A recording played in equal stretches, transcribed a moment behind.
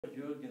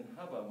Jürgen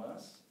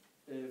Habermas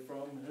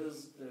from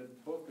his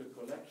book, a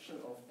collection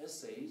of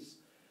essays.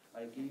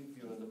 I gave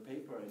you in the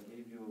paper, I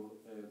gave you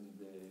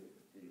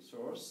the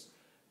source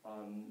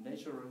on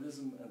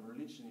naturalism and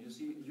religion. You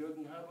see,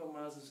 Jürgen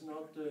Habermas is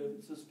not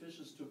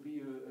suspicious to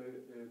be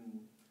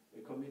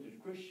a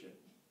committed Christian.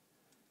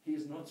 He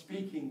is not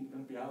speaking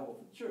on behalf of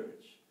the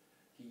church.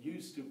 He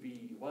used to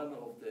be one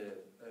of the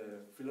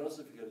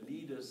philosophical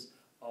leaders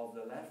of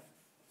the left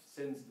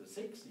since the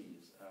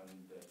 60s,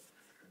 and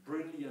a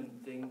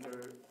brilliant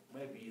thinker,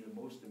 maybe the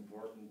most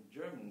important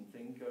German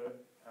thinker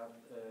at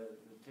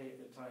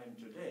the time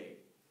today.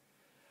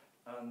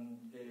 And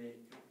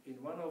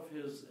in one of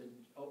his,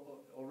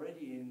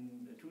 already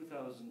in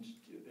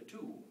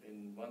 2002,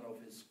 in one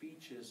of his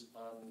speeches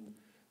on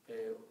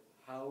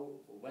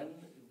when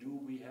do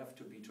we have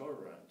to be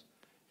tolerant,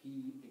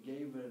 he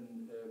gave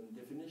a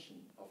definition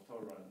of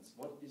tolerance.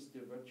 What is the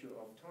virtue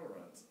of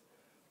tolerance?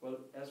 Well,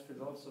 as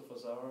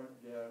philosophers are,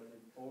 they are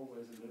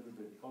always a little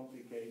bit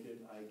complicated.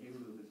 I give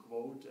you the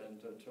quote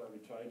and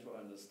we try to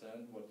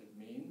understand what it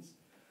means.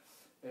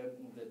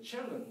 The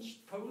challenge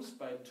posed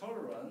by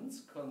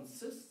tolerance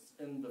consists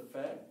in the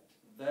fact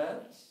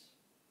that,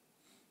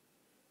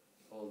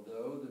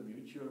 although the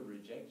mutual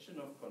rejection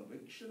of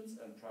convictions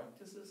and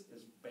practices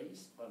is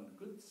based on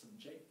good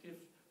subjective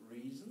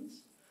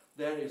reasons,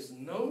 there is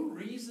no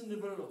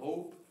reasonable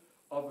hope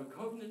of a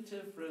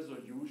cognitive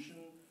resolution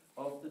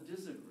of the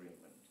disagreement.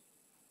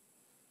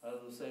 I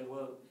will say,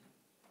 well,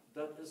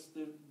 that is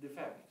the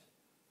fact.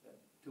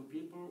 Two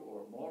people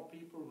or more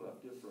people who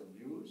have different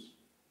views,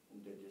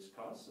 and they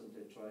discuss and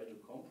they try to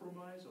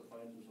compromise or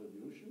find a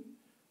solution,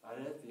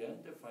 and at the end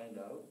they find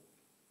out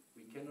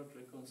we cannot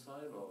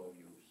reconcile our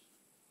views.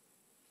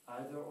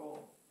 Either or.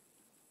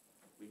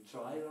 We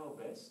try our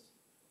best,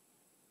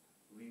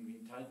 we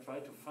try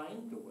to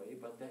find the way,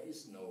 but there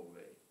is no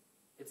way.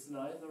 It's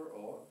neither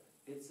or,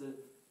 it's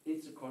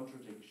a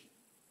contradiction.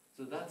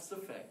 So that's the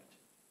fact.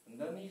 And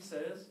then he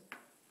says,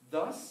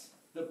 thus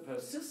the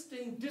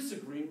persisting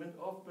disagreement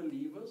of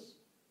believers,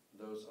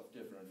 those of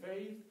different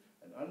faith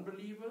and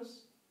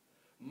unbelievers,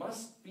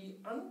 must be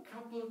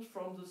uncoupled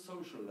from the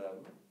social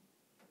level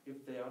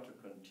if they are to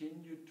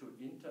continue to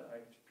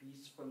interact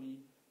peacefully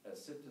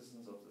as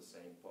citizens of the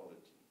same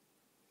polity.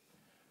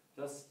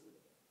 Just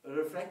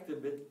reflect a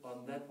bit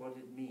on that, what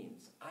it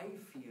means. I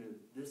feel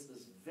this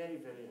is very,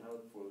 very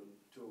helpful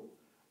to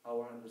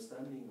our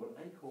understanding, what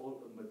I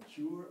call a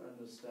mature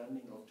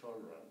understanding of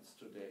tolerance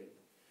today.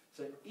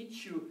 So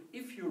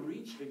if you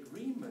reach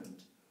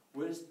agreement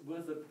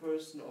with a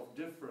person of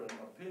different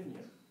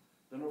opinion,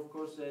 then of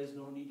course there is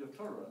no need of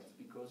tolerance,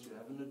 because you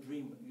have an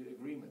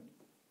agreement.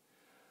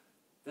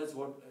 That's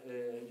what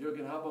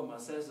Jürgen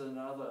Habermas says in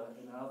another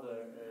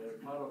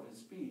part of his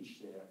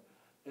speech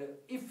there.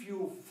 If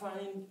you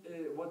find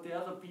what the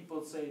other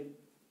people say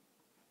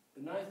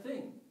a nice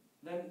thing,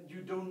 then you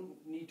don't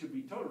need to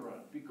be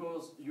tolerant,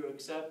 because you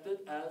accept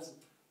it as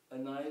a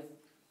nice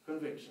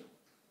conviction.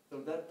 So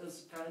that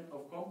is kind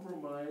of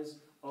compromise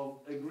of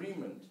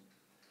agreement.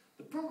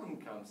 The problem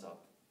comes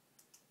up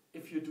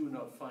if you do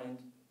not find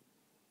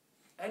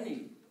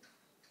any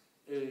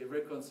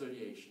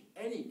reconciliation,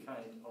 any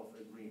kind of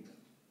agreement,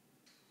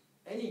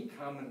 any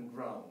common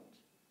ground.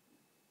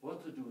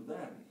 What to do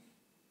then?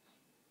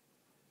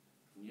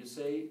 You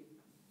say,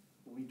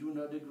 we do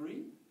not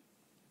agree.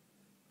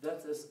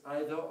 That is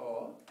either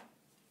or,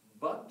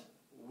 but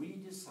we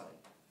decide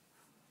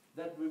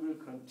that we will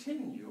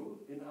continue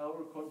in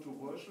our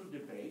controversial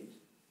debate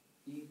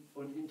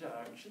and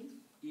interaction,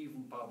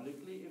 even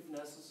publicly if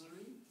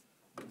necessary,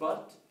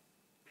 but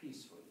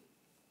peacefully.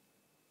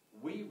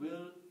 We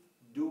will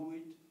do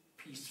it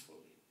peacefully.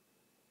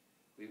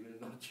 We will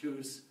not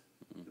use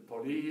the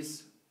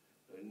police,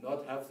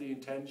 not have the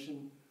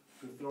intention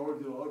to throw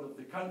you out of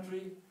the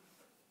country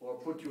or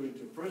put you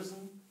into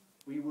prison.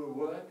 We will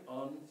work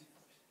on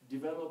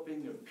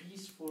developing a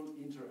peaceful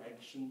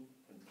interaction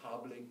and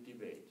public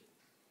debate.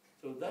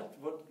 So that's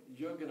what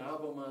Jürgen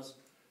Habermas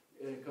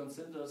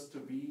considers to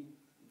be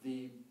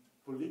the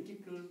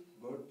political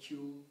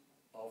virtue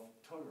of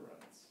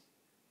tolerance.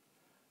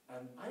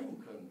 And I'm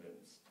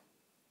convinced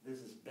this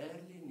is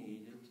badly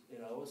needed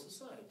in our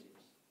societies.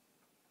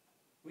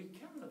 We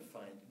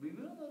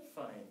will not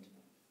find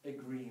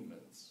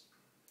agreements.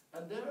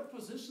 And there are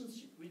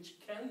positions which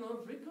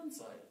cannot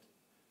reconcile it.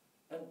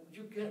 And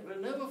you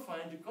will never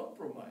find a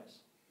compromise.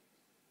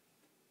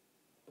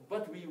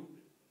 But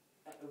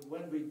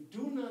when we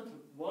do not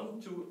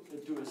want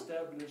to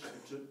establish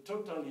a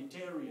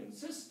totalitarian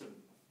system,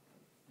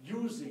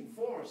 using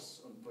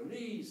force and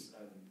police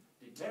and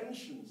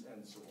detentions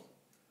and so on,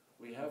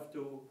 we have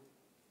to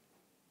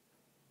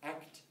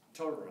act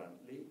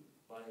tolerantly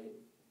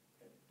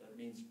that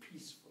means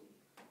peacefully,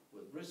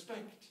 with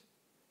respect.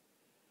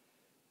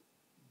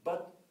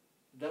 But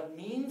that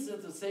means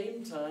at the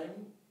same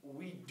time,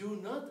 we do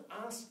not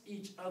ask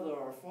each other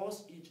or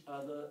force each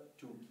other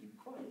to keep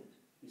quiet.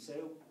 We say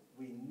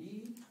we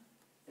need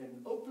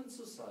an open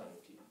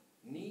society,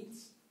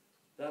 needs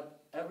that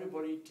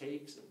everybody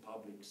takes a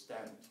public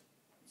stand,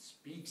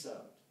 speaks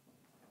out.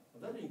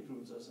 And that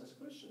includes us as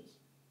Christians.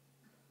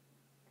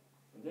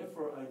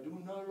 therefore I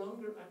do no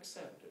longer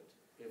accept it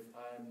if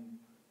I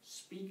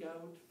speak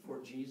out for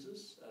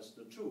Jesus as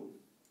the truth,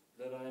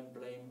 that I am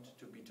blamed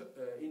to be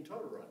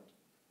intolerant.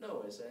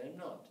 No, I say I'm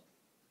not.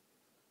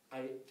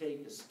 I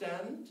take a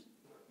stand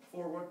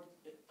for what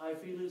I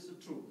feel is the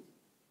truth.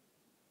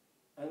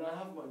 And I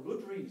have my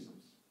good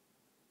reasons.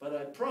 But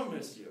I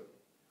promise you,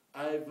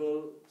 I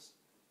will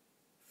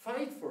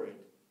fight for it,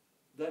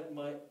 that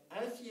my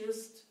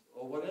atheist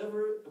or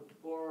whatever,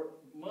 or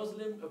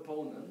Muslim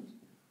opponent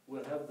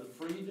will have the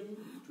freedom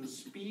to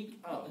speak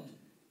out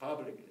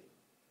publicly.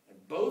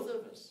 And both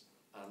of us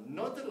are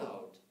not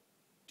allowed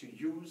to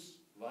use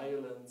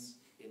violence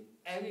in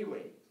any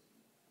way.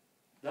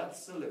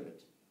 That's the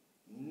limit.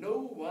 No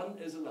one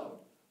is allowed.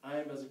 I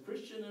am, as a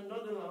Christian, am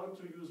not allowed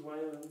to use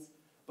violence,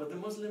 but the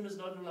Muslim is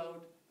not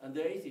allowed, and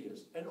the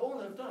atheist, and all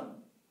have done.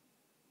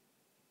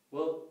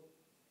 Well,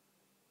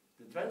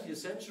 the 20th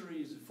century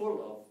is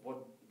full of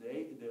what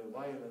the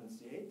violence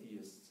the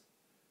atheists,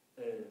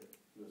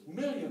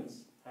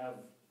 millions have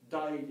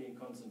died in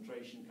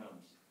concentration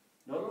camps,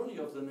 not only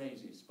of the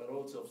Nazis, but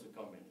also of the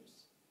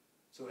communists.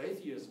 So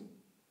atheism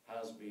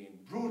has been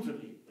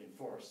brutally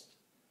enforced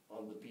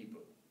on the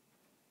people.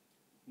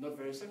 Not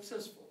very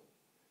successful,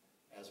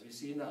 as we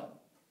see now.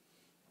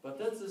 But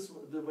that is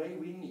the way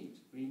we need.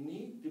 We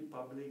need the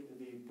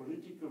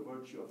political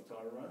virtue of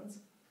tolerance,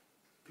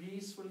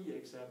 peacefully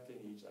accepting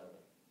each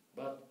other.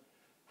 But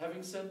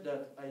having said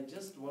that, I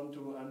just want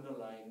to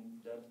underline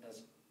that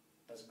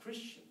as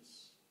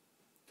Christians,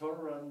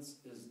 tolerance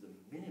is the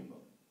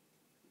minimum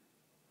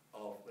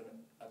of an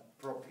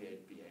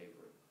appropriate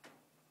behavior.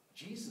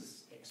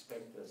 Jesus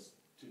expects us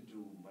to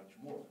do much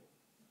more.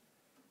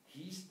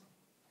 He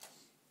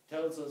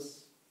tells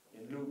us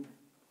in Luke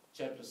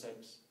chapter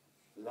 6,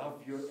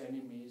 love your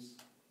enemies,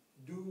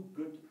 do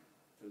good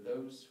to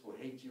those who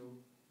hate you,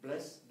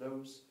 bless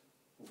those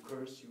who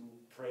curse you,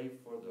 pray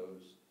for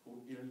those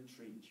who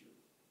ill-treat you.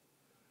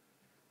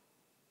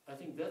 I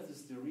think that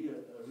is the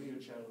real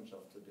challenge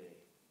of today.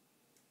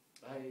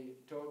 I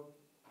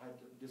had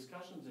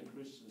discussions in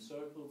Christian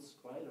circles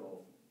quite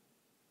often,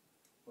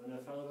 when I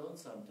found out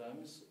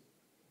sometimes,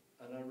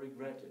 and I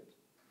regret it,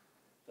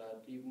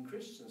 that even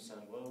Christians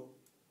said, well,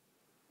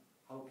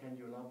 how can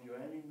you love your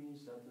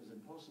enemies? That is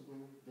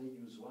impossible. They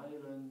use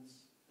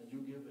violence, and you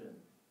give in.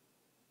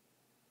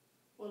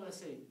 Well, I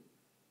say,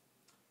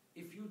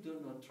 if you do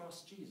not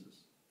trust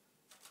Jesus,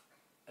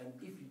 and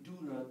if you do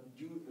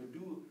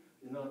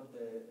not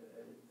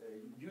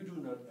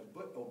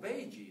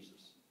obey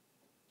Jesus,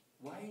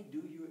 why do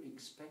you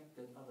expect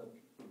that other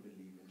people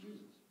believe in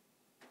Jesus?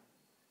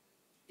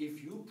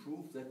 If you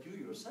prove that you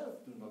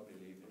yourself do not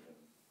believe in him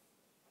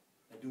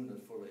and do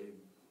not follow him.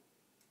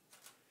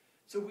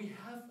 So we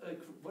have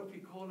what we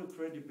call a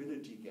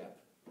credibility gap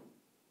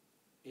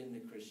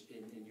in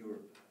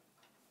Europe.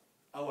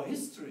 Our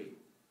history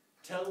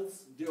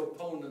tells the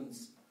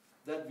opponents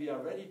that we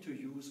are ready to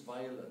use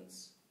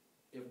violence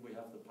if we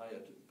have the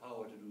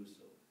power to do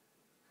so.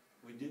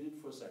 We did it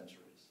for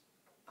centuries,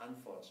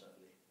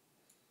 unfortunately.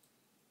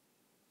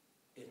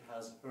 It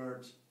has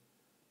hurt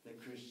the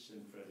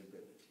Christian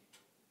credibility.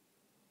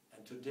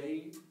 And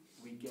today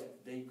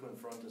they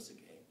confront us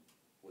again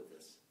with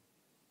this.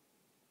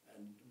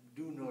 And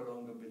do no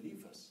longer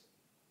believe us.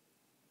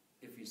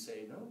 If we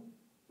say, no,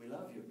 we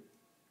love you.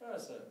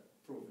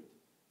 Prove it.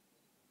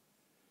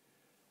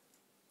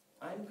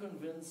 I'm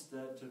convinced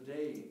that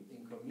today,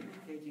 in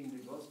communicating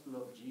the gospel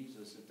of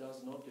Jesus, it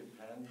does not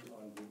depend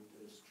on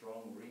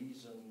strong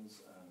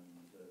reasons and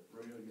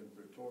brilliant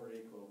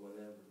rhetoric or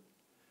whatever.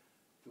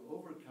 To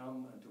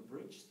overcome and to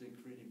bridge the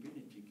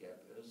credibility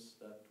gap is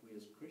that we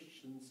as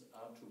Christians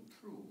are to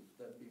prove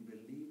that we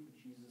believe what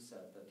Jesus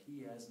said, that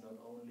he has not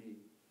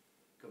only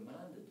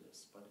commanded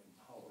us, but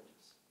empowered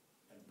us.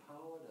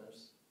 Empowered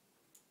us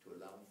to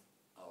love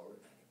our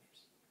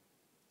enemies.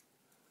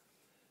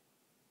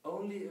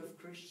 Only if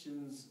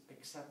Christians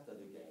accept that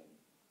again,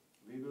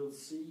 we will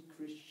see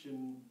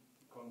Christian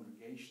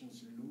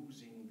congregations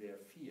losing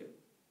their fear.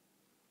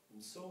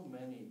 In so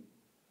many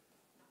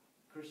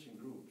Christian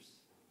groups,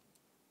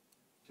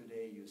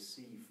 today you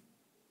see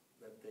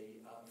that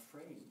they are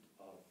afraid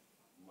of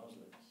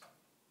Muslims.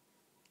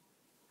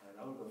 And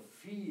out of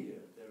fear,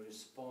 they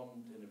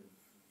respond in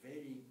a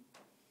very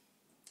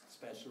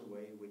special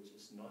way, which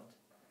is not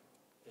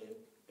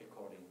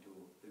according to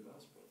the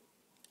gospel.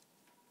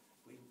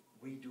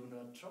 We do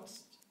not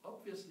trust.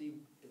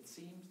 Obviously, it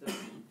seems that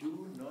we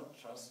do not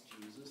trust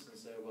Jesus and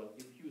say, well,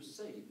 if you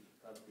say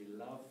that we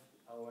love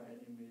our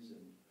enemies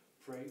and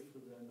pray for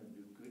them and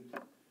do good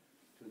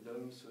to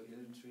those who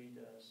ill-treat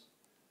us,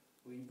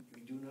 we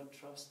do not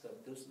trust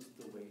that this is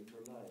the way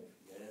to life.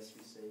 Yes,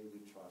 we say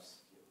we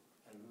trust you,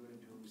 and we will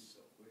do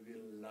so. We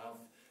will love.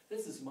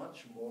 This is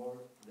much more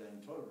than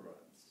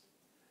tolerance.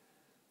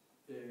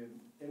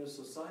 In a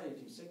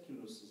society,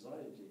 secular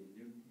society,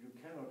 you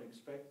cannot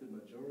expect the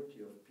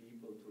majority of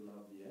people to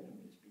love the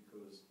enemies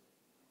because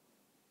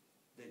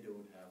they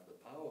don't have the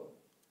power,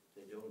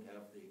 they don't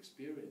have the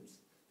experience,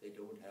 they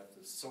don't have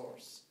the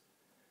source.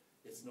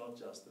 It's not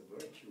just a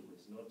virtue,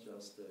 it's not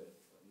just a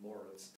moral standard.